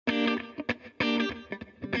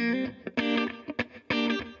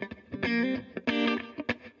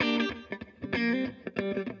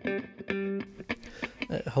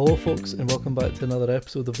Hello folks, and welcome back to another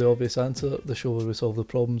episode of The Obvious Answer, the show where we solve the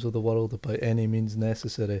problems of the world by any means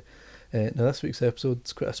necessary. Now this week's episode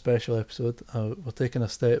is quite a special episode. We're taking a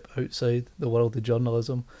step outside the world of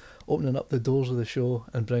journalism, opening up the doors of the show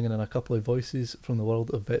and bringing in a couple of voices from the world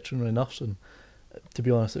of veterinary nursing. To be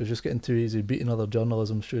honest, it was just getting too easy beating other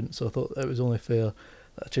journalism students, so I thought it was only fair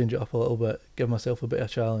that I change it up a little bit, give myself a bit of a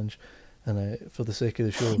challenge, and for the sake of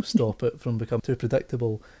the show, stop it from becoming too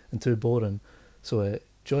predictable and too boring. So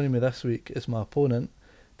joining me this week is my opponent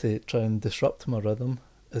to try and disrupt my rhythm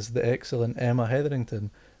is the excellent Emma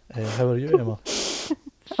Hetherington. How are you, Emma?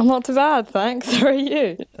 I'm not too bad, thanks. How are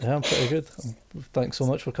you? Yeah, I'm pretty good. Thanks so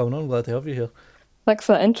much for coming on. Glad to have you here. Thanks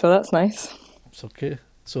for that intro, that's nice. It's okay.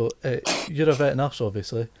 So you're a vet nurse,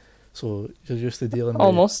 obviously. So you're used to dealing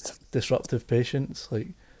Almost. with disruptive patients, like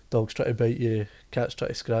dogs try to bite you, cats try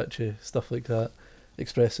to scratch you, stuff like that.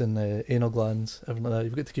 Expressing anal glands, everything like that.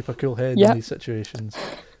 You've got to keep a cool head in these situations.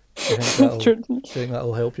 Do you think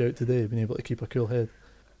that'll help you out today, being able to keep a cool head?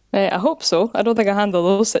 I hope so. I don't think I handle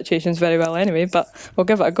those situations very well anyway, but we'll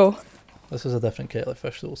give it a go. This is a different kettle of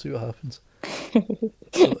fish, so we'll see what happens.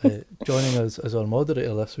 So, joining us as our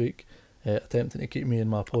moderator this week, attempting to keep me and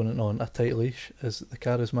my opponent on a tight leash, is the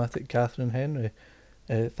charismatic Catherine Henry.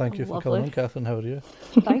 Thank you for coming on, Catherine. How are you?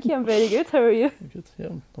 Thank you, I'm very good. How are you? Good, yeah,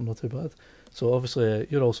 I'm not too bad. So obviously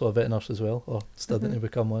you're also a vet nurse as well, or studying to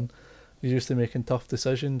become one. You're used to making tough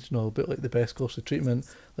decisions, a bit like the best course of treatment.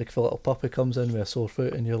 Like if a little puppy comes in with a sore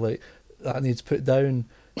foot and you're like, that needs put down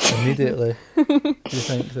immediately. Do you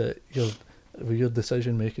think that your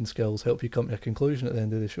decision-making skills help you come to a conclusion at the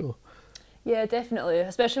end of the show? Yeah, definitely.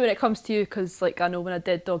 Especially when it comes to you, because I know when a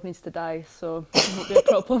dead dog needs to die, so it won't be a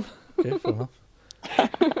problem. Okay, fair enough.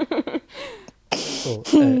 So,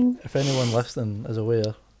 if anyone listening is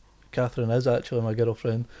aware, Catherine is actually my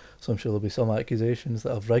girlfriend, so I'm sure there'll be some accusations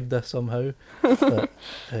that I've rigged this somehow, that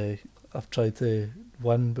I've tried to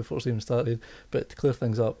win before it's even started. But to clear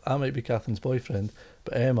things up, I might be Catherine's boyfriend,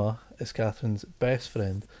 but Emma is Catherine's best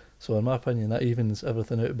friend. So in my opinion, that evens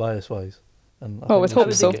everything out bias-wise. And I would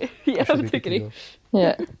hope so. Yeah, I would agree.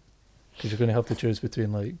 Yeah. Because you're going to have to choose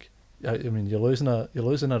between, you're losing a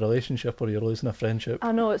relationship or you're losing a friendship.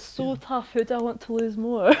 I know, it's so tough. Who do I want to lose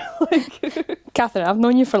more? Catherine, I've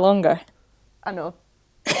known you for longer. I know.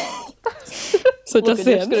 So just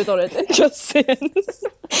saying. Screwed already. Just saying.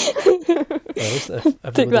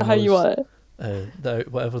 Take that how you want it.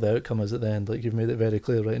 Whatever the outcome is at the end, you've made it very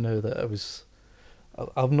clear right now that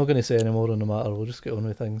I'm not going to say any more on the matter. We'll just get on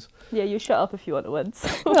with things. Yeah, you shut up if you want to win.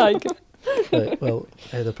 Right, well,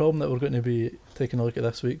 the problem that we're going to be taking a look at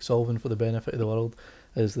this week, solving for the benefit of the world,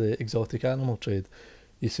 is the exotic animal trade.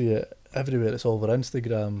 You see it everywhere. It's all over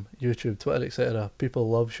Instagram, YouTube, Twitter, etc. People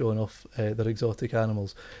love showing off their exotic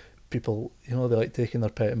animals. People, they like taking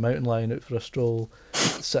their pet mountain lion out for a stroll,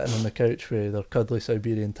 sitting on the couch with their cuddly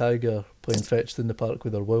Siberian tiger, playing fetch in the park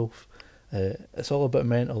with their wolf. It's all a bit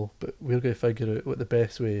mental, but we're going to figure out what the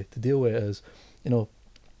best way to deal with it is.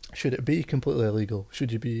 Should it be completely illegal?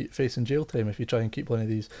 Should you be facing jail time if you try and keep one of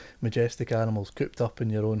these majestic animals cooped up in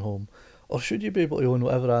your own home? Or should you be able to own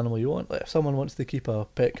whatever animal you want? Like if someone wants to keep a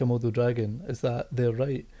pet Komodo dragon, is that their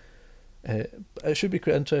right? It should be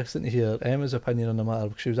quite interesting to hear Emma's opinion on the matter,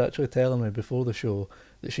 because she was actually telling me before the show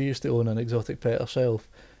that she used to own an exotic pet herself.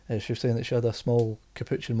 She was saying that she had a small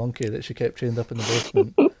capuchin monkey that she kept chained up in the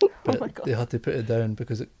basement, but they had to put it down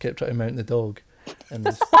because it kept trying to mount the dog and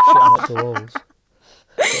was shitting up the walls.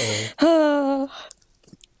 I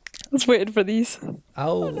was waiting for these.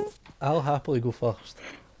 I'll happily go first.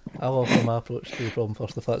 I'll offer my approach to the problem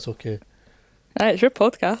first, if that's okay. It's your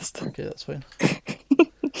podcast. Okay, that's fine.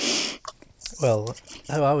 Well,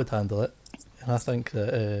 how I would handle it, and I think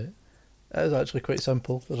that it is actually quite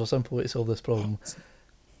simple. There's a simple way to solve this problem.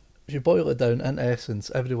 If you boil it down, in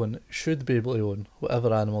essence, everyone should be able to own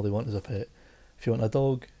whatever animal they want as a pet. If you want a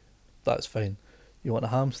dog, that's fine. You want a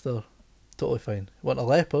hamster, totally fine. You want a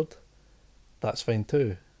leopard, that's fine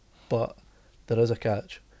too. But there is a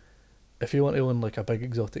catch. If you want to own a big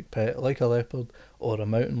exotic pet like a leopard or a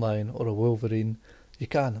mountain lion or a wolverine, you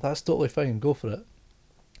can. That's totally fine. Go for it.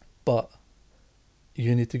 But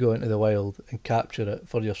you need to go into the wild and capture it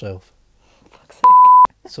for yourself. Fuck's sake.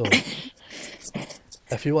 So,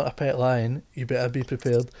 if you want a pet lion, you better be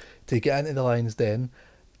prepared to get into the lion's den,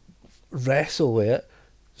 wrestle with it,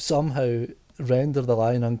 somehow render the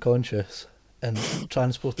lion unconscious, and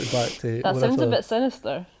transport it back to that wherever. Sounds a bit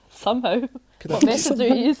sinister. Somehow. What methods are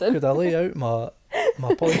you using? Could I lay out my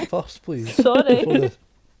point first, please? Sorry. Before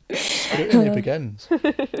the scrutiny begins.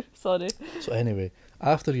 Sorry. So anyway,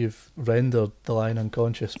 after you've rendered the lion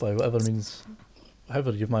unconscious by whatever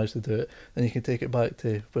however you've managed to do it, then you can take it back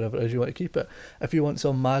to wherever it is you want to keep it. If you want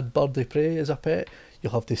some mad bird of prey as a pet,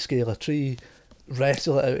 you'll have to scale a tree,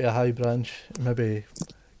 wrestle it out of a high branch, maybe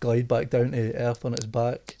glide back down to earth on its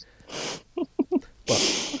back.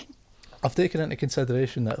 But I've taken into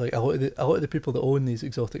consideration that like a lot of the people that own these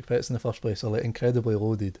exotic pets in the first place are like incredibly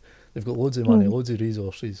loaded. They've got loads of money, loads of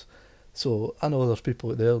resources. So I know there's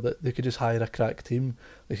people out there that they could just hire a crack team.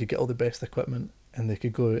 They could get all the best equipment and they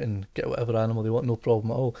could go out and get whatever animal they want, no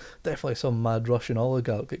problem at all. Definitely some mad Russian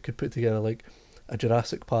oligarch that could put together like a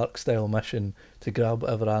Jurassic Park style mission to grab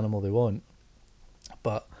whatever animal they want.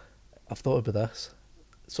 But I've thought about this.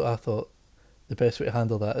 So I thought the best way to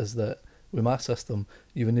handle that is that with my system,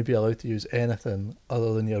 you wouldn't be allowed to use anything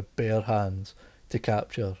other than your bare hands to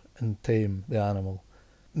capture and tame the animal.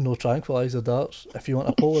 No tranquilizer darts. If you want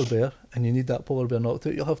a polar bear and you need that polar bear knocked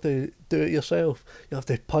out, you'll have to do it yourself. You'll have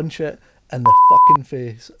to punch it in the fucking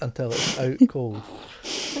face until it's out cold.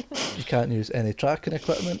 You can't use any tracking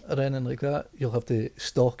equipment or anything like that. You'll have to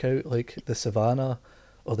stalk out like the savannah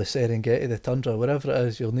or the Serengeti, the tundra, wherever it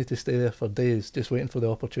is. You'll need to stay there for days just waiting for the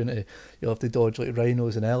opportunity. You'll have to dodge like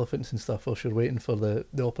rhinos and elephants and stuff whilst you're waiting for the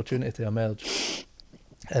opportunity to emerge.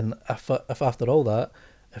 And if after all that,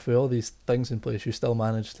 if with all these things in place you still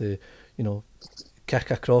manage to,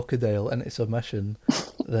 kick a crocodile into submission,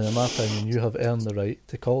 then in my opinion you have earned the right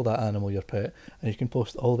to call that animal your pet and you can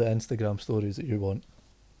post all the Instagram stories that you want.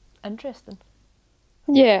 Interesting.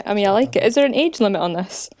 Yeah, I mean, I like it. Is there an age limit on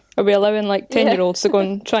this? Are we allowing like 10-year-olds to go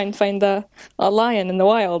and try and find a lion in the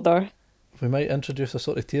wild, or? We might introduce a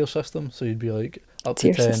sort of tier system, so you'd be like up to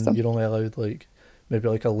Tier 10, system. you're only allowed like maybe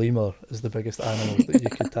like a lemur is the biggest animal that you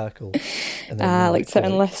could tackle. And then like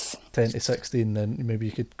certain lists. 10 to 16, then maybe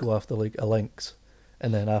you could go after like a lynx.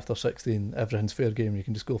 And then after 16, everything's fair game. You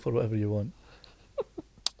can just go for whatever you want.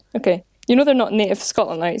 Okay. You know they're not native to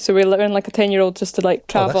Scotland, right? So we're allowing like a 10-year-old just to like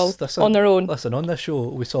travel on their own. Listen, on this show,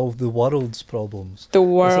 we solve the world's problems. The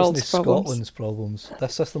world's this isn't problems. Scotland's problems.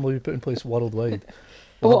 This system will be put in place worldwide.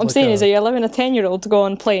 But what I'm saying is, are you allowing a 10-year-old to go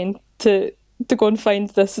on a plane to go and find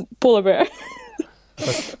this polar bear?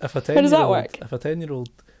 If a 10-year-old, How does that work? If a 10-year-old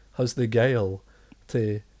has the guile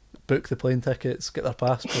to book the plane tickets, get their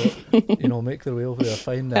passport, make their way over there,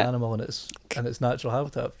 find the animal in its natural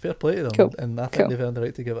habitat, fair play to them. Cool. And I think they've earned the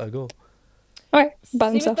right to give it a go. Alright, See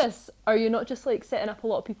with this, are you not just like setting up a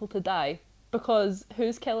lot of people to die? Because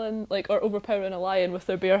who's killing or overpowering a lion with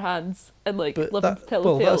their bare hands and living to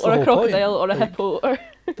tell a tale, or a crocodile, or a hippo, or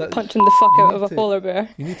punching the fuck out of a polar bear?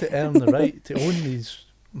 You need to earn the right to own these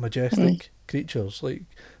majestic creatures.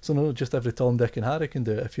 So not just every Tom, Dick and Harry can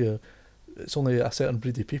do it. It's only a certain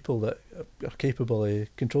breed of people that are capable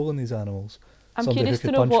of controlling these animals. I'm Somebody curious who to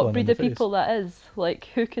could know punch what one breed in the of people that is. Like,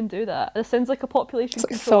 who can do that? This sounds like a population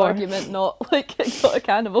control Thor. argument, not like exotic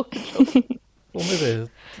animal control. Well, maybe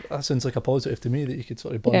that sounds like a positive to me, that you could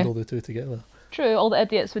sort of bundle the two together. True, all the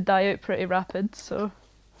idiots would die out pretty rapid, so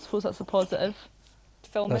I suppose that's a positive.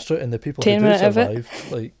 That's true, and the people who do survive,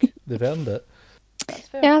 they've earned it. That's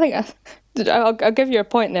fair. Yeah, I think I'll give you a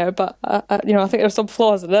point there, but I think there's some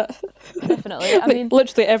flaws in it. Definitely. I mean,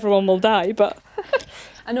 literally everyone will die, but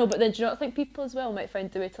I know, but then do you not think people as well might find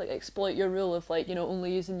the way to exploit your rule of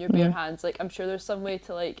only using your bare hands? I'm sure there's some way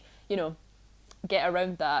to get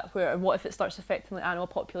around that. And what if it starts affecting animal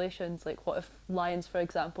populations? What if lions, for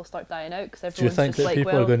example, start dying out because everyone's Do you think that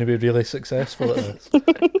people are going to be really successful at this?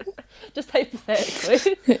 Just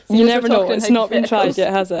hypothetically. You never know. It's not been tried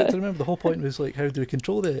yet, has it? But remember, the whole point was how do we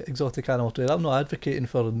control the exotic animal trade? I'm not advocating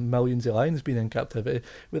for millions of lions being in captivity.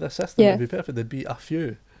 With a system, it'd be perfect. There'd be a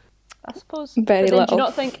few. I suppose. Very but then little. Do you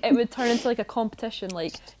not think it would turn into a competition,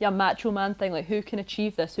 macho man thing, who can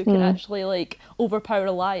achieve this, who can actually overpower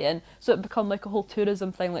a lion? So it become a whole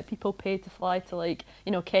tourism thing, people pay to fly to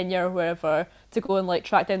Kenya or wherever to go and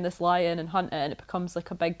track down this lion and hunt it, and it becomes a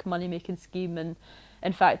big money making scheme, and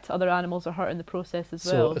in fact other animals are hurt in the process as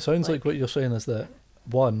well. So it sounds like what you're saying is that,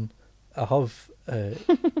 one, I have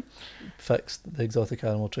fixed the exotic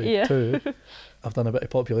animal trade. Yeah. Two, I've done a bit of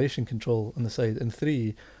population control on the side, and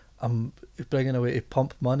three, I'm bringing a way to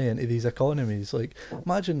pump money into these economies.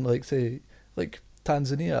 Imagine, say,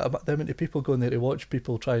 Tanzania, the amount of people going there to watch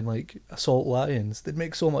people try and assault lions. They'd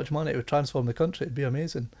make so much money, it would transform the country. It'd be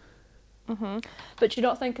amazing. Mm-hmm. But do you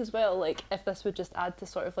not think as well, if this would just add to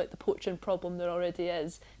sort of the poaching problem there already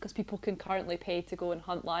is, because people can currently pay to go and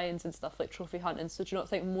hunt lions and stuff, trophy hunting, so do you not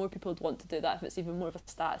think more people would want to do that if it's even more of a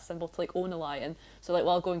status symbol to own a lion? So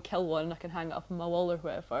I'll go and kill one and I can hang it up on my wall or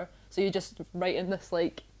whatever. So you just write in this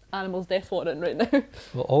animals' death warrant right now.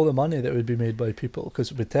 Well, all the money that would be made by people,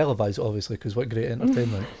 because it would be televised, obviously, because what great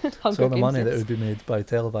entertainment. Hunger So all the Games, money that yes. would be made by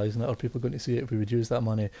televising it, or people going to see it, we would use that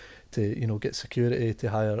money to, get security, to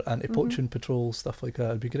hire anti-poaching patrols, stuff like that.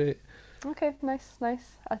 It'd be great. Okay, nice.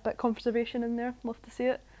 A bit of conservation in there. Love to see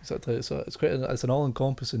it. Exactly. So it's an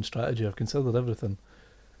all-encompassing strategy. I've considered everything.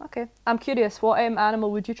 Okay, I'm curious. What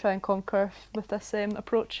animal would you try and conquer with this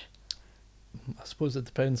approach? I suppose it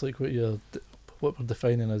depends, like what we're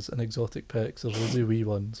defining as an exotic pet. 'Cause there's really wee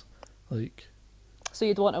ones, like. So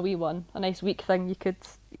you'd want a wee one, a nice weak thing you could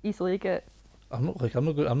easily get. I'm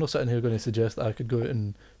not sitting here going to suggest that I could go out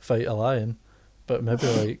and fight a lion, but maybe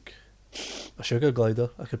like a sugar glider.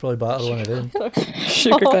 I could probably battle one of them.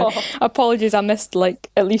 Sugar glider. Apologies, I missed like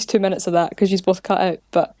at least 2 minutes of that because you both cut out,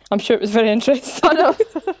 but I'm sure it was very interesting. I know.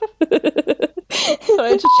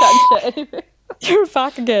 Sorry, just chatting shit anyway. You're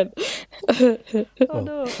back again. Oh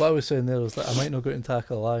no. What I was saying there was that I might not go out and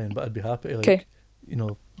tackle a lion, but I'd be happy to Okay.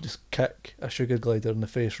 just kick a sugar glider in the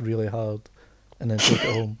face really hard and then take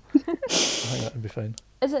it home. I think that would be fine.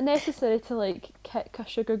 Is it necessary to like kick a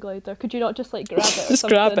sugar glider? Could you not just like grab it or Just something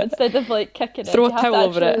grab it. instead of like kicking it? Throw Do a you have towel to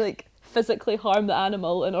over actually, it. like physically harm the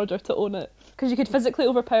animal in order to own it? Because you could physically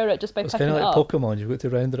overpower it just by It's picking kind it of like up. Pokemon. You've got to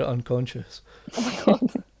render it unconscious. Oh my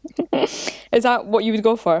god. Is that what you would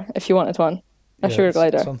go for if you wanted one? A Yeah, sugar it's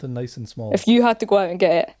glider. something nice and small. If you had to go out and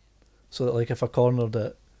get it. So that like if I cornered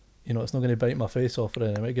it, it's not going to bite my face off or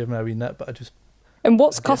anything. It might give me a wee nip, but I just And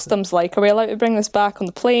what's I guess customs like? Are we allowed to bring this back on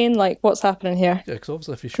the plane? Like, what's happening here? because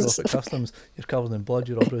obviously if you show up at customs, you're covered in blood.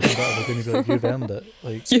 You're all bruised about it. They're going to be like, you've earned it.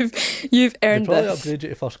 Like You've they earned probably this. upgrade you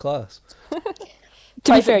to first class. To be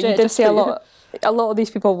Private fair, you jet did just say for a you. lot. A lot of these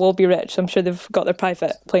people will be rich. I'm sure they've got their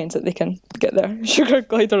private planes that they can get their sugar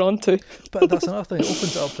glider onto. But that's another thing. It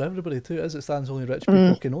opens it up for everybody too. As it stands, only rich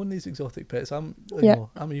people can own these exotic pets. I'm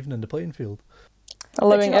even in the playing field. But do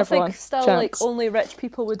Allowing you not everyone think still chance. like only rich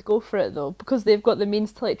people would go for it though, because they've got the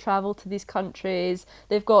means to like travel to these countries.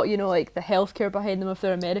 They've got like the healthcare behind them if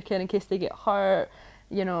they're American in case they get hurt.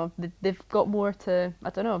 They've got more to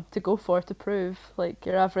to go for, to prove. Like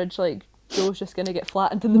your average like Joe's just gonna get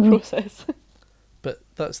flattened in the process. But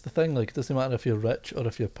that's the thing. Like it doesn't matter if you're rich or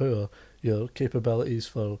if you're poor. Your capabilities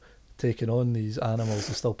for taking on these animals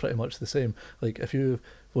is still pretty much the same. Like if you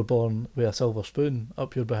were born with a silver spoon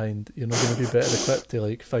up your behind, you're not going to be better equipped to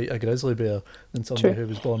like fight a grizzly bear than somebody True. who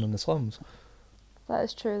was born in the slums. That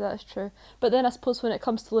is true. But then I suppose when it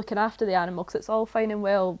comes to looking after the animal, because it's all fine and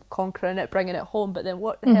well conquering it, bringing it home, but then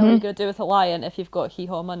what the hell are you going to do with a lion if you've got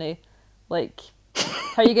hee-haw money? Like,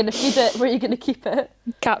 how are you going to feed it? Where are you going to keep it?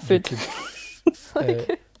 Cat food.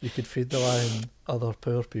 You could feed the lion other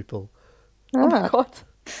poor people. Oh my Ah, god.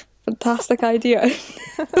 fantastic idea.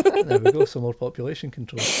 There we go. Some more population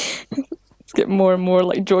control. It's getting more and more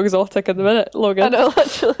like Joe Exotic at the minute, I Logan. know,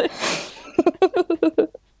 literally.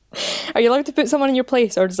 Are you allowed to put someone in your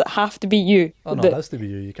place, or does it have to be you? Oh no, that- it has to be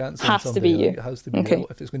you. You can't send Has to somebody. be you. Like, it has to be Okay. you.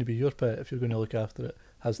 If it's going to be your pet, if you're going to look after it, it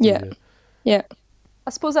has to Yeah. be you. Yeah. I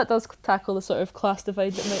suppose that does tackle the sort of class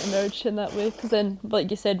divide that might emerge in that way, because then, like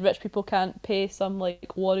you said, rich people can't pay some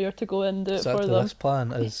like warrior to go in and do it Exactly. for them. This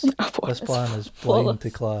plan is blind to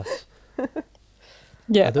flawless. class.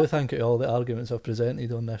 Yeah. I do think out of all the arguments I've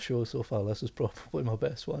presented on this show so far, this is probably my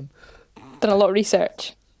best one. Done a lot of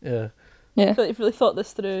research. Yeah, I Yeah. feel like you've really thought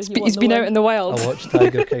this through. He's been out in the wild. I watched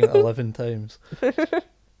Tiger King 11 times.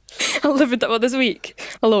 I lived it this week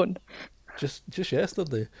alone. Just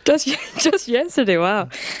yesterday. Just yesterday. Wow,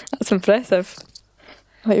 that's impressive.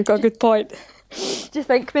 Oh, you've got a good point. Do you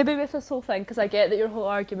think maybe with this whole thing, because I get that your whole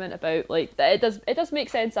argument about like that it does make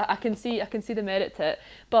sense. I can see the merit to it,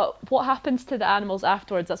 but what happens to the animals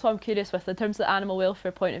afterwards? That's what I'm curious with in terms of the animal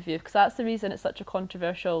welfare point of view, because that's the reason it's such a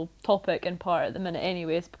controversial topic in part at the minute,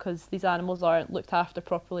 anyways, because these animals aren't looked after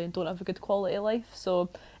properly and don't have a good quality of life. So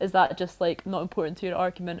is that just like not important to your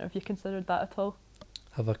argument, or have you considered that at all?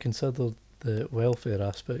 Have I considered the welfare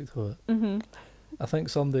aspect of it? Mm-hmm. I think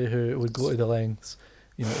somebody who would go to the lengths,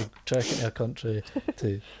 to trek into a country,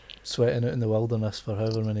 to sweating out in the wilderness for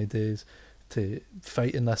however many days, to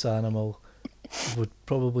fighting this animal, would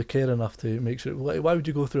probably care enough to make sure. Why would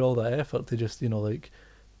you go through all that effort to just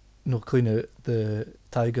clean out the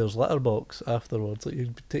tiger's litter box afterwards? Like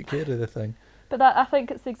you take care of the thing. But that, I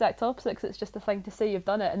think it's the exact opposite, because it's just a thing to say you've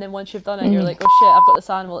done it, and then once you've done it, you're like, oh shit, I've got this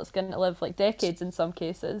animal that's going to live like decades in some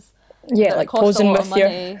cases. Yeah, That like costs a posing lot of with your.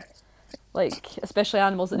 money. Like, especially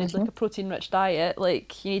animals that need like a protein-rich diet,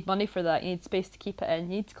 like you need money for that. You need space to keep it in.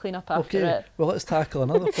 You need to clean up after Okay, it. well let's tackle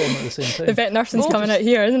another problem at the same The time. vet nursing's Oh, coming out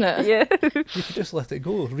here, isn't it? Yeah. You could just let it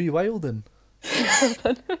go, rewilding.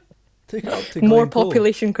 Take it up to More Glencoe.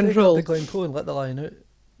 population Take it up control. to Glencoe and let the lion out.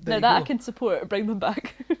 There Now you that I go. can support, bring them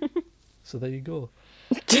back. So there you go.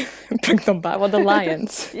 Bring them back with the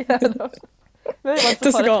lions. Yeah, I know. Maybe once To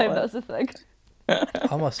upon a time Scotland. that's the thing.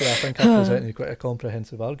 I must say, I think I presented quite a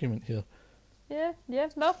comprehensive argument here. Yeah,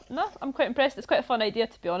 no, I'm quite impressed. It's quite a fun idea,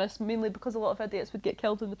 to be honest, mainly because a lot of idiots would get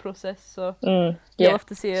killed in the process, so you'll Yeah, have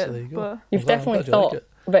to see it. So there you go. But you've I'm definitely glad you like thought it.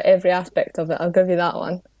 about every aspect of it. I'll give you that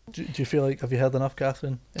one. Do you feel like, have you heard enough,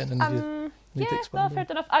 Catherine? Anything you need to yeah, expand no, I've on?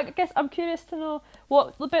 heard enough. I guess I'm curious to know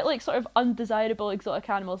what a bit like sort of undesirable exotic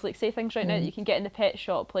animals, like say things right now that you can get in the pet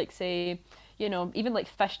shop, like say, you know, even like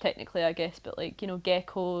fish technically, I guess, but like, you know,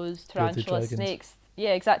 geckos, tarantulas, dragons. snakes.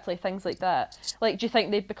 Yeah, exactly, things like that. Like, do you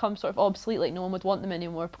think they've become sort of obsolete, like no one would want them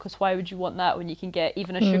anymore? Because why would you want that when you can get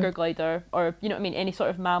even a sugar glider or, you know what I mean, any sort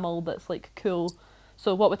of mammal that's like cool?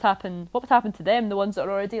 So what would happen to them, the ones that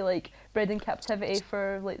are already like bred in captivity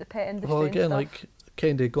for like the pet industry Well, and again, stuff? like,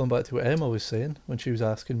 kind of going back to what Emma was saying when she was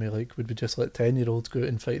asking me, like, would we just let 10-year-olds go out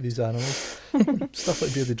and fight these animals? Stuff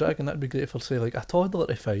like Bearded Dragon, that'd be great for, say, like, a toddler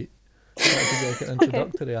to fight. That could be like an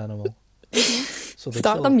introductory animal. So they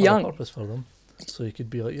Start still them have young. a purpose for them. So you could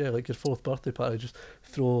be like, yeah, like your 4th birthday party, just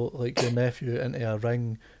throw like your nephew into a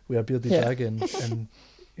ring with a bearded dragon, and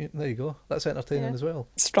there you go. That's entertaining Yeah. as well.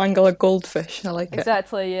 Strangle a goldfish. I like it.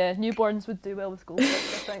 Exactly, yeah. Newborns would do well with goldfish,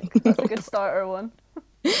 I think. That's a good starter one.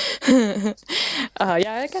 Yeah,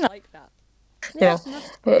 I kind of like that. Yeah,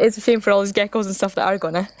 it's a shame for all these geckos and stuff that are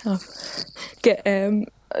gonna get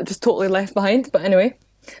just totally left behind. But anyway,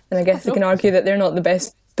 and I guess you can argue that they're not the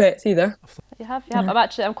best pets either. You have.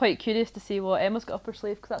 I'm quite curious to see what Emma's got up her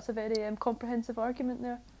sleeve, because that's a very comprehensive argument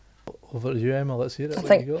there. Over to you, Emma. Let's hear it. I What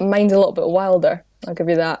think you got? mine's a little bit wilder. I'll give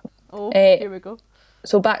you that. Oh, here we go.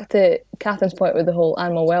 So back to Catherine's point with the whole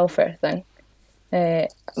animal welfare thing.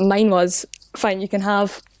 Mine was, fine, you can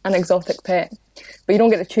have an exotic pet, but you don't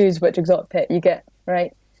get to choose which exotic pet you get,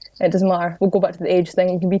 right? It doesn't matter. We'll go back to the age thing.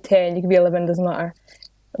 You can be 10, you can be 11, doesn't matter.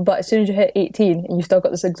 But as soon as you hit 18 and you've still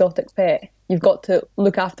got this exotic pet, you've got to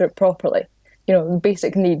look after it properly. You know, the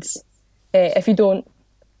basic needs. If you don't,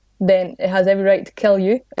 then it has every right to kill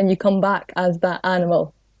you, and you come back as that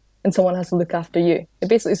animal, and someone has to look after you. It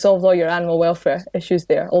basically solves all your animal welfare issues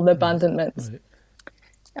there, all the abandonments. Right.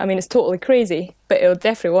 I mean, it's totally crazy, but it'll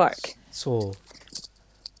definitely work. So,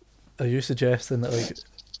 are you suggesting that like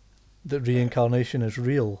that reincarnation is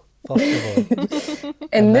real? First of all, In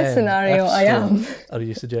And this then, scenario, if I so, am. Are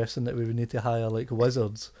you suggesting that we would need to hire like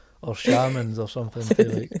wizards or shamans or something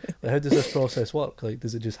to like how does this process work? Like,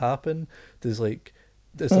 does it just happen? Is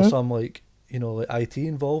there some like, you know, like IT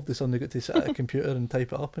involved? Does somebody got to sit at a computer and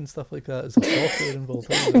type it up and stuff like that? Is there software involved?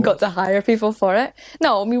 How does it We've got work? to hire people for it.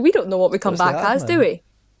 No, I mean, we don't know what we come What's the back as, do admin? we?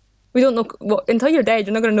 We don't know. Well, until you're dead,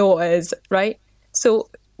 you're not going to know what it is, right? So,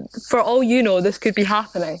 for all you know, this could be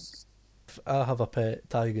happening. If I have a pet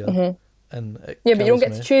tiger and it Yeah, but you don't kills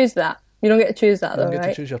get to me, choose that. You don't get to choose that, you though, don't get to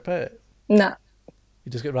right? choose your pet. Nah.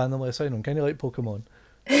 You just get randomly assigned one, kind of like Pokemon.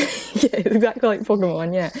 Yeah, exactly like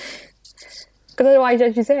Pokemon, yeah. Because otherwise,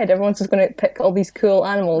 as you said, everyone's just going to pick all these cool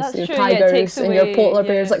animals, That's your true, yeah, it tigers takes and your away- polar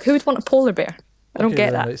bears. yeah. Like, who would want a polar bear? I don't Okay, get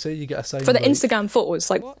then, that. Right, say you get assigned For the like, Instagram photos,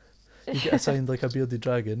 like, you get assigned like a bearded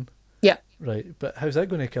dragon, yeah. right? But how's that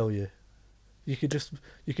going to kill you? You could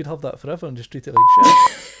have that forever and just treat it like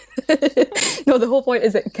shit. No, the whole point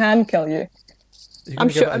is it can kill you. You're I'm gonna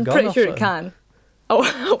give sure. it a I'm gun pretty or sure it something? can.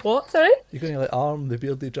 Oh, what? Sorry? You're going to like arm the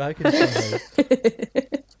bearded dragon somehow.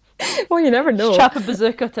 Well, you never know. Strap a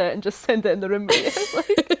bazooka to it and just send it in the room with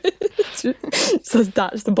you. So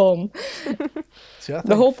that's the bomb. See, I think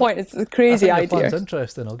The whole point is a I crazy think the plan's idea.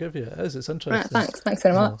 interesting. I'll give you it. It is. It's Right, interesting. thanks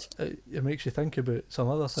very You know, much. it makes you think about some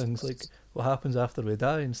other things, like what happens after we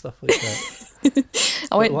die and stuff like that.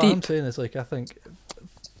 I went But what I'm deep. saying is, like, I think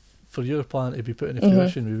for your plan to be put into Mm-hmm.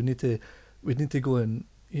 fruition, we'd need to go and,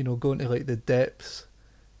 you know, go into like the depths,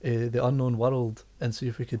 the unknown world, and see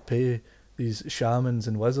if we could pay these shamans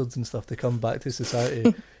and wizards and stuff to come back to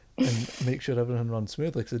society and make sure everything runs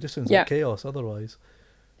smoothly. Because it just sounds Yeah. like chaos otherwise.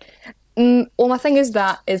 Well, my thing is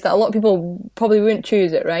that a lot of people probably wouldn't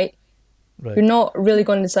choose it, right? Right. You're not really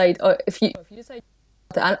going to decide. If you decide,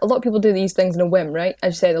 and a lot of people do these things in a whim, right?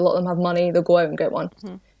 As you said, a lot of them have money; they'll go out and get one.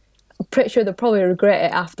 I'm pretty sure they'll probably regret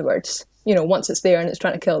it afterwards. You know, once it's there and it's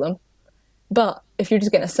trying to kill them. But if you're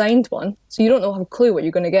just getting assigned one, so you don't know have a clue what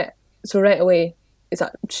you're going to get, so right away it's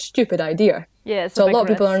a stupid idea. Yeah, it's So a big lot of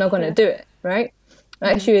people are risk, not going to yeah. do it, right?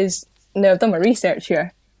 The issue is, now I've done my research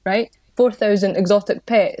here, right? 4,000 exotic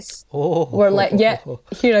pets Oh, were like, yeah,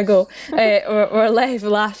 here I go, were left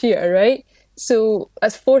last year, right? So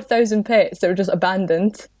that's 4,000 pets that were just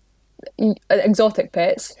abandoned, exotic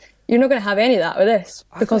pets. you're not going to have any of that with this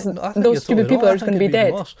because I think those you're stupid totally people wrong. are just I think going to be it'd even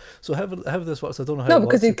dead. worse. So how this works, I don't know how No, it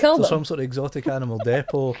because works. they'd kill So them. some sort of exotic animal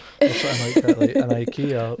depot or something like that, like an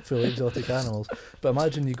IKEA full of exotic animals. But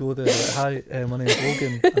imagine you go there, like, hi, my name's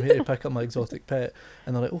Logan, I'm here to pick up my exotic pet.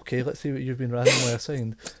 And they're like, okay, let's see what you've been randomly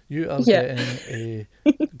assigned. You are Yeah. getting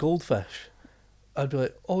a goldfish. I'd be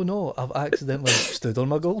like, oh no, I've accidentally stood on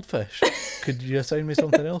my goldfish. Could you assign me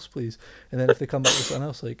something else, please? And then if they come back with something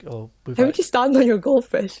else, like, oh, How would you stand on your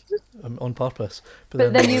goldfish? on purpose. But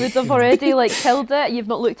then they're you like, would have know, already like killed it. You've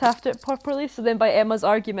not looked after it properly. So then, by Emma's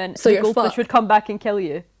argument, So the you're goldfish fucked. would come back and kill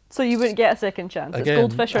you. So you wouldn't get a second chance. Again,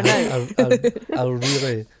 It's goldfish or now. I'll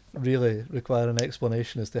really require an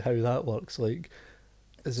explanation as to how that works. Like,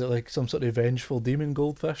 is it like some sort of vengeful demon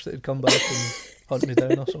goldfish that would come back and hunt me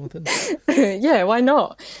down or something? Yeah, why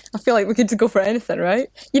not? I feel like we could just go for anything, right?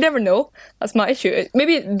 You never know. That's my issue.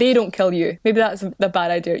 Maybe they don't kill you. Maybe that's the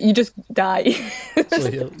bad idea. You just die. So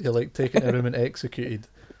you're like taken to a room and executed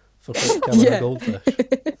for killing Yeah. a goldfish.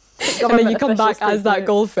 And then you come Government back officials as that take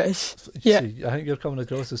goldfish. Yeah. See, I think you're coming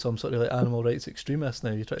across as some sort of like animal rights extremist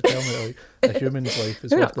now. You try to tell me like a human's life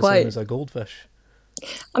is You're worth not the quite. same as a goldfish.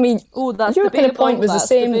 I mean, Oh, that's your kind of debatable. point was the That's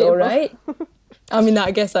same though, debatable. right? I mean,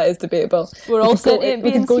 I guess that is debatable. We're all We could go- sentient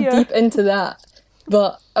We could beings go here. deep into that.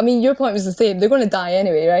 But, I mean, your point was the same. They're going to die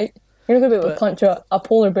anyway, right? You're not going to be able to But- punch a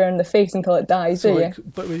polar bear in the face until it dies, So do like,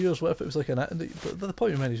 but with yours, what if it was like but the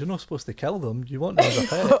point you meant is you're not supposed to kill them. You want them as a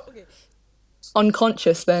pet. you?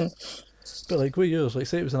 Unconscious then. But like with yours, like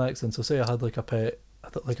say it was an accident. So say I had like a pet,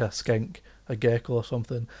 like a skink, a gecko or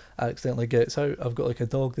something, accidentally gets out. I've got like a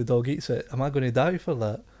dog. The dog eats it. Am I going to die for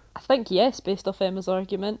that? I think yes, based off Emma's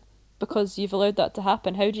argument, because you've allowed that to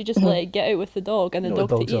happen. How do you just let it get out with the dog and the You know what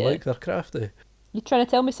dog dogs to are eat like. it? They're crafty. You're trying to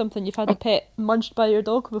tell me something? You've had a pet munched by your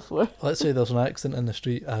dog before? Let's say there's an accident in the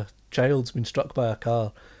street. A child's been struck by a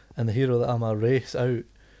car, and the hero that I'm a race out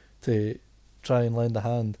to try and lend a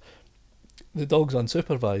hand. The dog's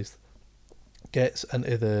unsupervised, gets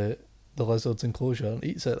into the lizard's enclosure and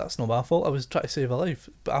eats it. That's not my fault. I was trying to save a life,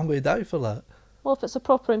 but I'm going to die for that. Well, if it's a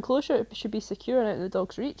proper enclosure, it should be secure and out of the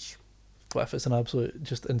dog's reach. What if it's an absolute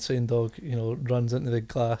just insane dog? You know, runs into the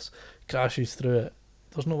glass, crashes through it.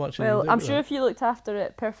 There's not much. you can Well, do I'm with sure that. if you looked after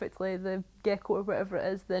it perfectly, the gecko or whatever it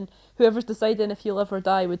is, then whoever's deciding if you'll live or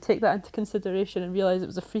die would take that into consideration and realise it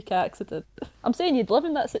was a freak accident. I'm saying you'd live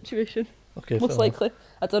in that situation, Okay, most fair enough. likely.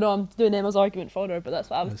 I don't know, I'm doing Emma's argument for her, but that's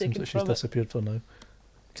what I was It seems taking like she's from it. disappeared for now.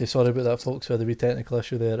 Okay, sorry about that, folks. We had a wee technical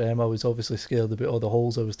issue there. Emma was obviously scared about all the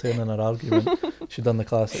holes I was tearing in her argument. She'd done the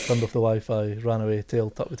classic, turned off the Wi-Fi, ran away, tail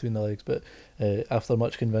tucked between the legs. But after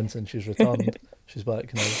much convincing, she's returned. She's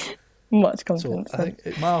back now. Much So confidence. I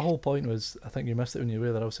think my whole point was, I think you missed it when you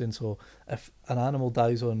were there. I was saying, so if an animal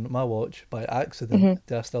dies on my watch by accident,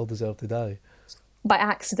 do I still deserve to die? By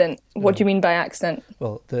accident. What do you mean by accident?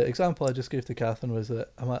 Well, the example I just gave to Catherine was that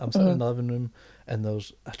I'm sitting in the living room and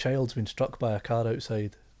there's a child's been struck by a car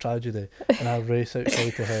outside, tragedy, and I race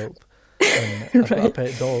outside to help. And I've got a Right.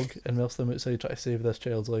 pet dog, and whilst I'm outside trying to save this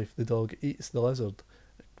child's life, the dog eats the lizard.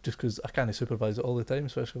 Just because I can't supervise it all the time,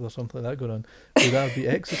 especially if there's something like that going on. Would I be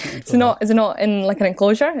executed for that? Is it not in like an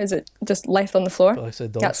enclosure? Is it just left on the floor? But like I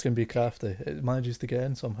said, dogs That's- can be crafty. It manages to get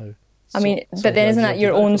in somehow. I mean, So but then do I isn't that deserve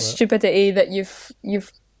your to die own for that? stupidity that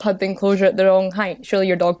you've had the enclosure at the wrong height? Surely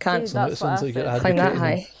your dog can't. See, So it That's what sounds I like you're said. Climb that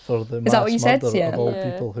advocating high. for the Is that mass what you said, murder Sienna? of all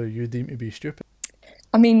Yeah. people who you deem to be stupid.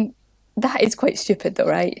 I mean, that is quite stupid though,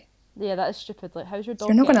 right? Yeah, that is stupid. Like, how's your dog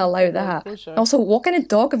You're not going to getting allow into the that. enclosure? Also, what kind of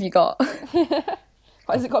dog have you got?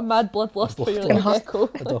 Why has it got mad bloodlust for your Bloodlust. little gecko?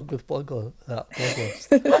 A dog with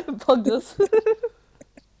bloodlust. Plugged us.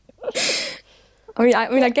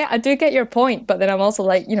 I do get your point, but then I'm also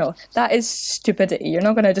like, that is stupidity. You're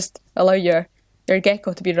not going to just allow your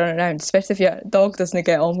gecko to be running around, especially if your dog doesn't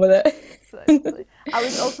get on with it. Exactly. I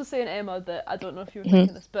was also saying, Emma, that I don't know if you were Mm-hmm.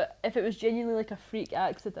 thinking this, but if it was genuinely like a freak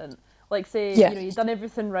accident, like say, Yeah. you'd done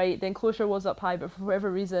everything right, the enclosure was up high, but for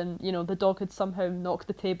whatever reason, the dog had somehow knocked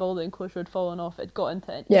the table, the enclosure had fallen off, it got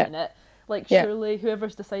into it, Yeah. eaten it. Like, Yeah. surely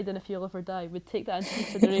whoever's deciding if you'll live or die would take that into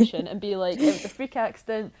consideration and be like, it was a freak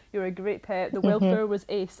accident, you're a great pet, the welfare was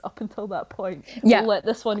ace up until that point. Mm-hmm. Yeah. We'll let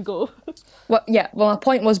this one go. Well, my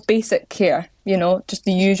point was basic care, just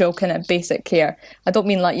the usual kind of basic care. I don't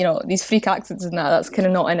mean like, these freak accidents and that's kind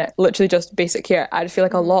of not in it, literally just basic care. I feel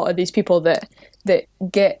like a lot of these people that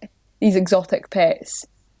get these exotic pets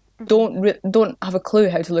don't have a clue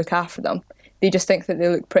how to look after them. They just think that they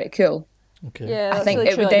look pretty cool. Okay. Yeah, I that's think really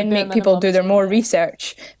it true, would like then the bare make people do minimums, their more yeah.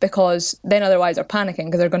 research, because then otherwise they're panicking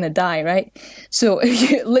because they're going to die, right? So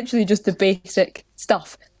literally just the basic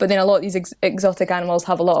stuff. But then a lot of these exotic animals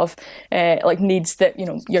have a lot of like needs that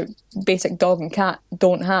your basic dog and cat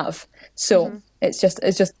don't have. So It's just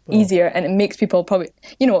easier, and it makes people probably,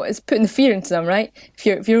 it's putting the fear into them, right?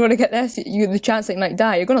 If you're going to get this, the chance that you might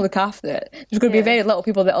die, you're going to look after it. There's going to be very little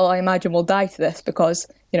people that, I imagine, will die to this because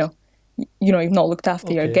you've not looked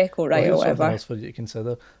after your gecko right, well, or whatever. Something else for you to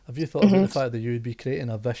consider. Have you thought about the fact that you would be creating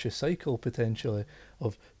a vicious cycle potentially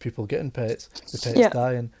of people getting pets, the pets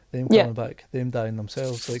dying, them coming back, them dying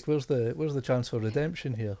themselves? Like, where's the chance for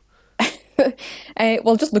redemption here?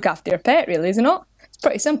 Well, just look after your pet, really, is it not? It's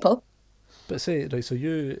pretty simple. But say, right, so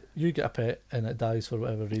you get a pet and it dies for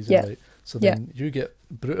whatever reason, right? So then you get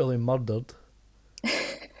brutally murdered.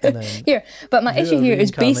 And then here, but my issue here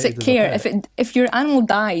is basic care. Pet. If your animal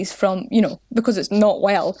dies from, because it's not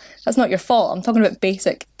well, that's not your fault. I'm talking about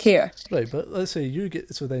basic care. Right, but let's say you get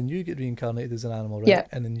reincarnated as an animal, right? Yeah.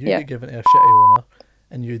 And then you get given to a shitty owner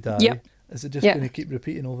and you die. Yep. Is it just going to keep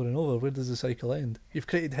repeating over and over? Where does the cycle end? You've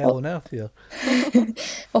created hell on earth here.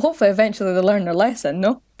 Well, hopefully eventually they'll learn their lesson,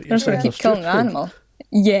 no? But They're just going to keep killing the animal.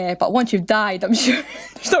 Yeah, but once you've died, I'm sure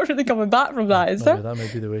there's not really coming back from that, is there? That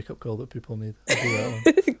may be the wake-up call that people need. I'll do that one.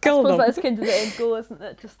 I suppose that's kind of the end goal, isn't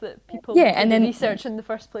it? Just that people do and then research in the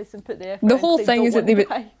first place and put the effort. The whole thing is that they would.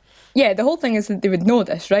 Yeah, the whole thing is that they would know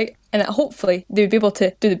this, right? And that hopefully they would be able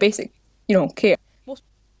to do the basic, care. Most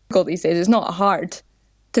people these days, it's not hard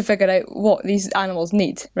to figure out what these animals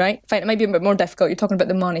need, right? Fine, it might be a bit more difficult. You're talking about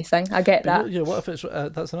the money thing. I get that. Yeah, what if it's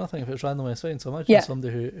that's another thing? If it's randomly assigned, so imagine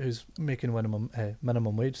somebody who's making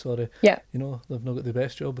minimum wage. Sorry. Yeah. They've not got the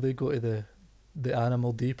best job, but they go to the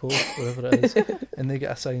animal depot, wherever it is, and they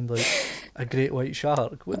get assigned like a great white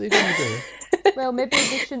shark. What are they going to do? Well, maybe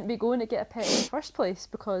they shouldn't be going to get a pet in the first place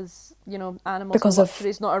because, animals and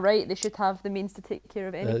luxury's not a right. They should have the means to take care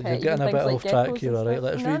of any pet. You're getting a bit off track here, alright?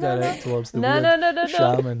 Let's redirect towards the weird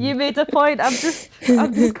shaman. You made a point. I'm just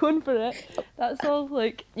going for it. That's all.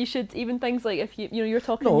 Like, you should, even things like if you're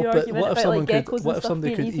talking your argument about like geckos what if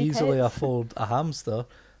somebody could easily afford a hamster,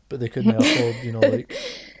 but they couldn't afford, like...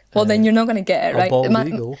 Well, then you're not going to get it, right? Bald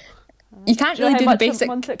eagle. You can't really do the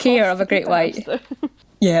basic care of a great white.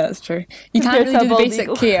 Yeah, that's true. You can't really do the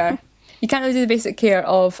basic care. You can't really do the basic care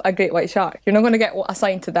of a great white shark. You're not going to get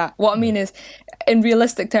assigned to that. What I mean is, in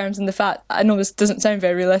realistic terms, and the fact, I know this doesn't sound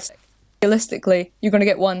very realistic, realistically, you're going to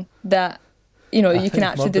get one that, you can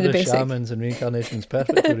actually do the basic. Shamans and reincarnation is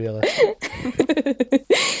perfectly realistic.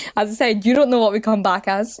 As I said, you don't know what we come back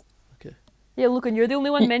as. Yeah, look, and you're the only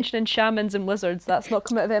one mentioning shamans and wizards. That's not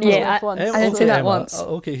come out of Emma once. I didn't say that once.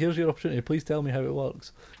 Okay, here's your opportunity. Please tell me how it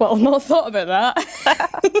works. Well, I've not thought about that.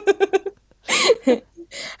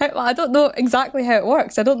 Well, I don't know exactly how it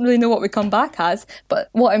works. I don't really know what we come back as. But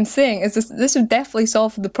what I'm saying is this would definitely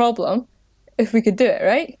solve the problem if we could do it,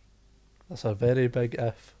 right? That's a very big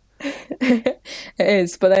if. It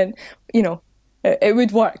is, but then, it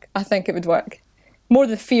would work. I think it would work. More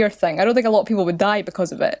the fear thing. I don't think a lot of people would die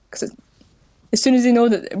because of it. Because as soon as they know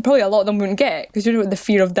that, probably a lot of them wouldn't get it because you're with the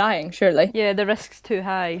fear of dying, surely. Yeah, the risk's too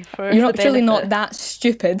high for. You're surely not that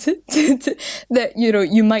stupid that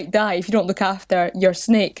you might die if you don't look after your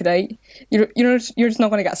snake, right? You're just not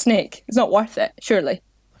going to get a snake. It's not worth it, surely.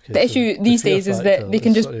 Okay, the issue these days is that they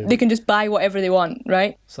can just buy whatever they want,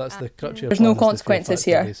 right? So that's the crutch. There's no consequences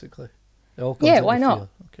here. Basically, it all comes why not?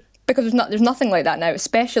 Okay. Because there's nothing like that now,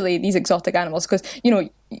 especially these exotic animals. Because you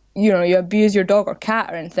abuse your dog or cat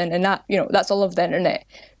or anything, and that that's all over the internet.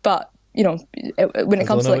 But when it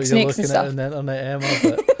comes to like snakes and stuff, on the internet,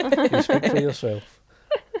 Emma, but you speak for yourself.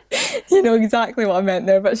 You know exactly what I meant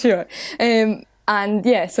there, but sure. And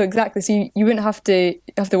yeah, so exactly. So you wouldn't have to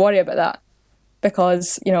worry about that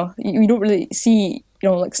because you don't really see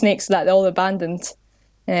like snakes that they're all abandoned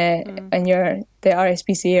in the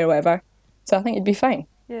RSPCA or whatever. So I think you'd be fine.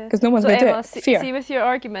 Yeah. Because no one's going to do it. Fear. See, with your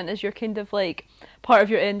argument is you're kind of like part of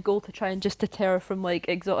your end goal to try and just deter from like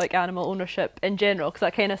exotic animal ownership in general, because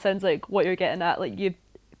that kind of sounds like what you're getting at. Like you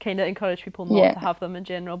kind of encourage people not to have them in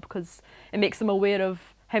general because it makes them aware of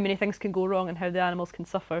how many things can go wrong and how the animals can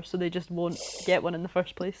suffer, so they just won't get one in the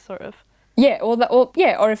first place, sort of. Yeah,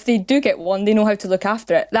 or if they do get one, they know how to look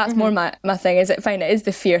after it. That's more my thing. Is it fine? It is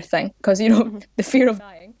the fear thing because the fear of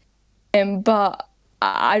dying. But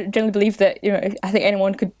I generally believe that I think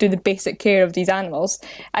anyone could do the basic care of these animals,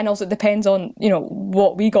 and also it depends on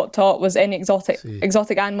what we got taught was any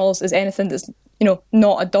exotic animals is anything that's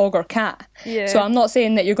not a dog or cat. Yeah. So I'm not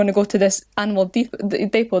saying that you're going to go to this animal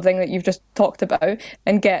depot thing that you've just talked about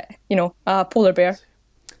and get a polar bear.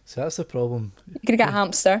 So that's the problem. You're gonna get a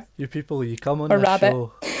hamster. You people, you come on or this rabbit.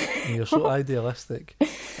 show and you're so idealistic,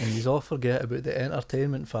 and you all forget about the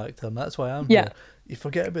entertainment factor, and that's why I'm here. You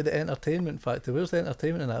forget about the entertainment factor. Where's the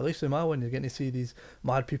entertainment in that? At least in my one, you're getting to see these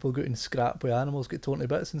mad people go and scrap with animals, get torn to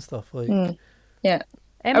bits and stuff. Like, yeah.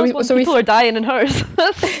 Emma's one, people are dying in hers.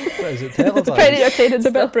 What is it, It's pretty televised? entertaining It's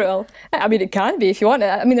a bit stuff. brutal. I mean, it can be if you want it.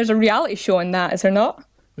 I mean, there's a reality show on that, is there not?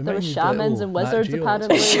 We There might were need shamans little and Nat wizards, Geo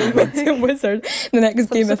apparently. at some point. Wizard. The next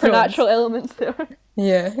Some Game of Thrones. supernatural elements there.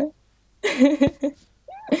 Yeah.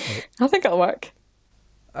 I think it'll work.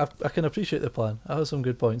 I can appreciate the plan. I have some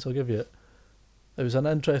good points. I'll give you it. It was an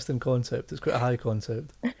interesting concept. It's quite a high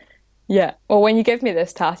concept. Yeah. Well, when you give me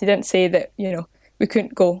this task, you didn't say that, we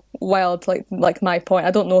couldn't go wild like my point.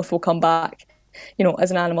 I don't know if we'll come back,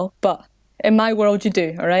 as an animal. But in my world, you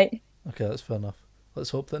do, all right? Okay, that's fair enough.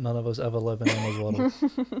 Let's hope that none of us ever live in Emma's world.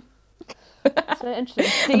 It's very interesting.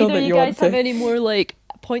 Do I don't either think you you want guys have to. any more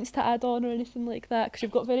points to add on or anything like that? Because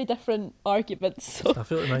you've got very different arguments. So. I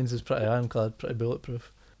feel like mine's is pretty ironclad, pretty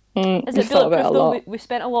bulletproof. Is You've it thought about it bulletproof a though? lot. We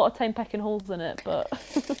spent a lot of time picking holes in it, but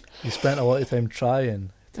You spent a lot of time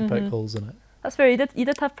trying to pick holes in it. that's fair. You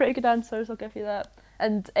did have pretty good answers. I'll give you that.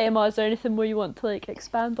 And Emma, is there anything more you want to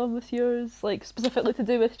expand on with yours, specifically to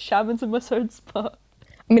do with shamans and wizards? But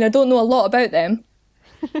I mean, I don't know a lot about them.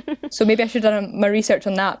 So maybe I should have done my research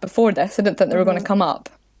on that before this. I didn't think they were going to come up.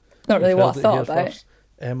 Not really You've what I heard it thought here about. first.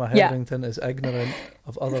 Emma Yeah. Hetherington is ignorant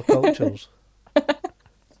of other cultures.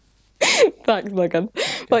 Thanks, Logan.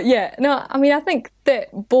 But yeah, no, I mean, I think that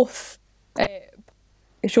both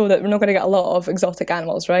show that we're not going to get a lot of exotic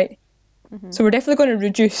animals, right? So we're definitely going to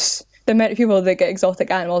reduce the amount of people that get exotic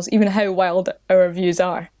animals, even how wild our views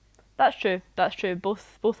are. that's true. That's true.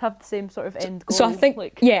 Both have the same sort of end goal. So I think,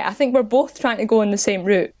 I think we're both trying to go in the same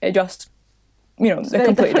route. It just, they're very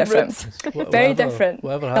completely different different. routes. Very different.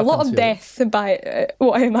 Whatever A lot happens of here- death by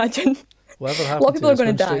what I imagine. Whatever happens, lot of people here, are it's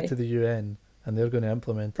gonna going straight die. to the UN, and they're going to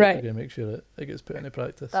implement it. Right. They're going to make sure it gets put into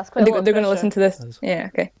practice. That's quite a lot of They're going to pressure. listen to this. Yes. Yeah,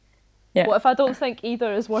 okay. Yeah. What if I don't think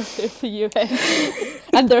either is worthy of the UN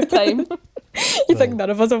and their time? You think none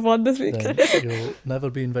of us have won this week? Then you'll never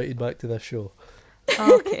be invited back to this show.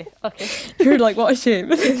 Okay. You're like, what a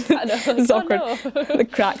shame. I know. It's awkward. No. The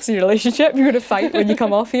cracks in your relationship. You're going to fight when you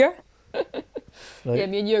come off here. Right? Yeah,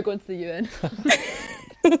 me and you are going to the UN.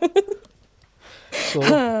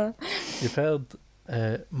 So, you've heard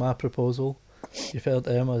my proposal. You've heard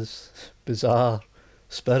Emma's bizarre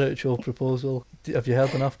spiritual proposal. Have you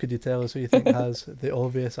heard enough? Could you tell us who you think has the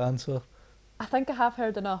obvious answer? I think I have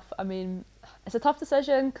heard enough. I mean, it's a tough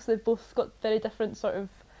decision because they've both got very different sort of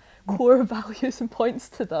core values and points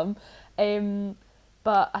to them.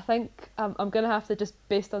 But I think I'm going to have to, just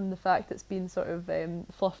based on the fact it's been sort of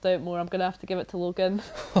fluffed out more, I'm going to have to give it to Logan.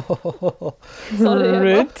 Sorry, Emma.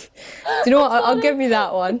 Rude. Do you know what? I'll give you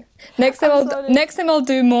that one. Next time I'm sorry. next time I'll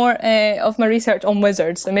do more of my research on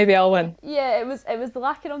wizards, and maybe I'll win. Yeah, it was the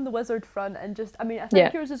lacking on the wizard front, and just, I mean, I think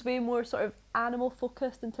Yeah. yours is way more sort of animal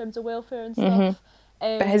focused in terms of welfare and stuff.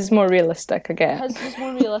 But his is more realistic, I get it. His was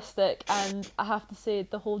more realistic, and I have to say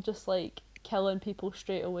the whole just killing people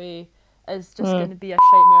straight away is just going to be a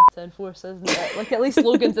shitmare to enforce, isn't it? At least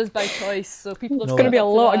Logan's is by choice, so people have No. It's going to be a stuck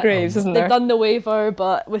to lot of that. graves, isn't They've there? done the waiver,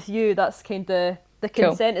 but with you, that's kind of the Cool.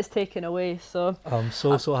 consent is taken away. So I'm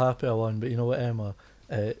so happy I won, but you know what, Emma?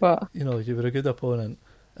 What? You were a good opponent,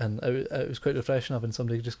 and it was quite refreshing having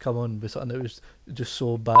somebody just come on with something that was just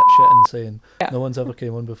so batshit insane. Yeah. No one's ever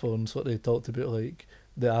came on before and sort of talked about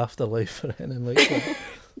the afterlife or anything like that.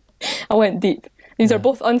 I went deep. These Yeah. are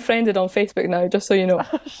both unfriended on Facebook now, just so you know.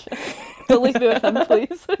 don't leave me with him,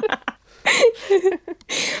 please.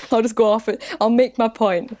 I'll just go off it. I'll make my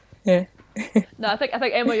point. Yeah. No, I think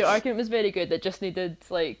Emma, your argument was very good. It just needed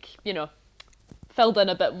filled in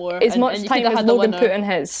a bit more. As and much you time could have as had the Logan winner. put in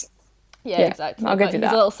his. Yeah, Yeah, exactly. I'll give But you he's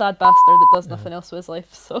that. a little sad bastard that does nothing else with his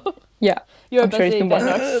life. So Yeah. you're I'm a sure he's busy been working.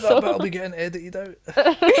 winner. That bit'll be getting edited out.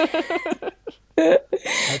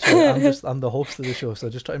 Actually, I'm the host of the show, so I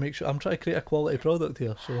just try to make sure I'm trying to create a quality product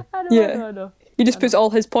here. So I know, Yeah. I know. He just puts all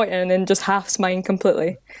his point in and then just halves mine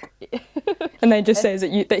completely. And then just says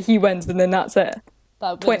that he wins and then that's it.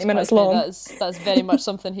 That 20 wins minutes quite a bit. long. That's very much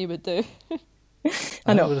something he would do.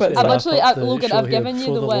 I know, I'm but gonna I've say actually- wrap up the Logan, show I've here given you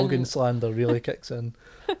before the the win. Logan slander really kicks in.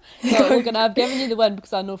 No, Logan, I've given you the win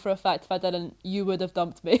because I know for a fact if I didn't, you would have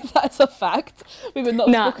dumped me. That's a fact. We would not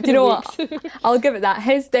have Nah, spoken do you in know what? weeks. I'll give it that.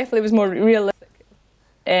 His definitely was more realistic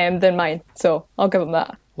than mine, so I'll give him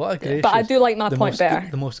that. What a gracious. But I do like my the point most, better.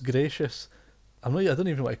 The most gracious. I don't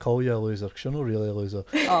even want to call you a loser because you're not really a loser.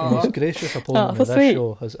 The Aw. most gracious opponent that's that this sweet.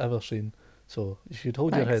 show has ever seen. So you should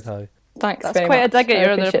hold your head Thanks. high. Thanks That's very quite much. a dig I at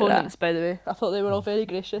your other appreciate that. opponents, by the way. I thought they were all very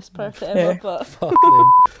gracious prior to Emma, Yeah. but Fuck them.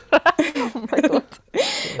 oh my god.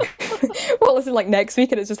 Well, listen, next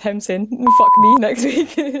week and it's just him saying, fuck me next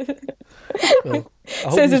week. Well,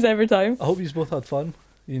 Says this every time. I hope you both had fun.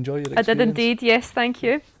 You enjoy your I experience. did indeed, yes, thank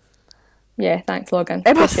you. Yeah, thanks, Logan.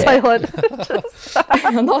 Emma's Appreciate silent. it.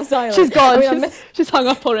 I'm not silent. She's gone. I mean, She's hung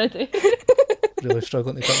up already. Really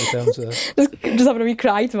struggling to come to terms with this. just having a wee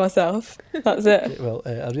cry to myself. That's it. Okay, well, I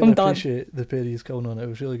really I'm done. appreciate the pair of you coming on. It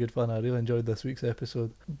was really good fun. I really enjoyed this week's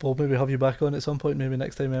episode. We'll maybe have you back on at some point. Maybe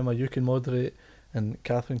next time, Emma, you can moderate and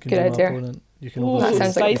Catherine can Good be my idea. opponent. You can Ooh, that oversee,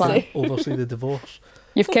 sounds like a plan. spicy. oversee the divorce.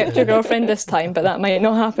 You've kept your girlfriend this time, but that might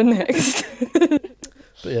not happen next.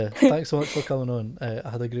 But yeah, thanks so much for coming on. I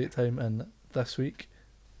had a great time, and this week,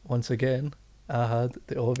 once again, I had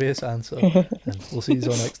the obvious answer. And we'll see you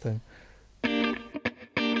all next time.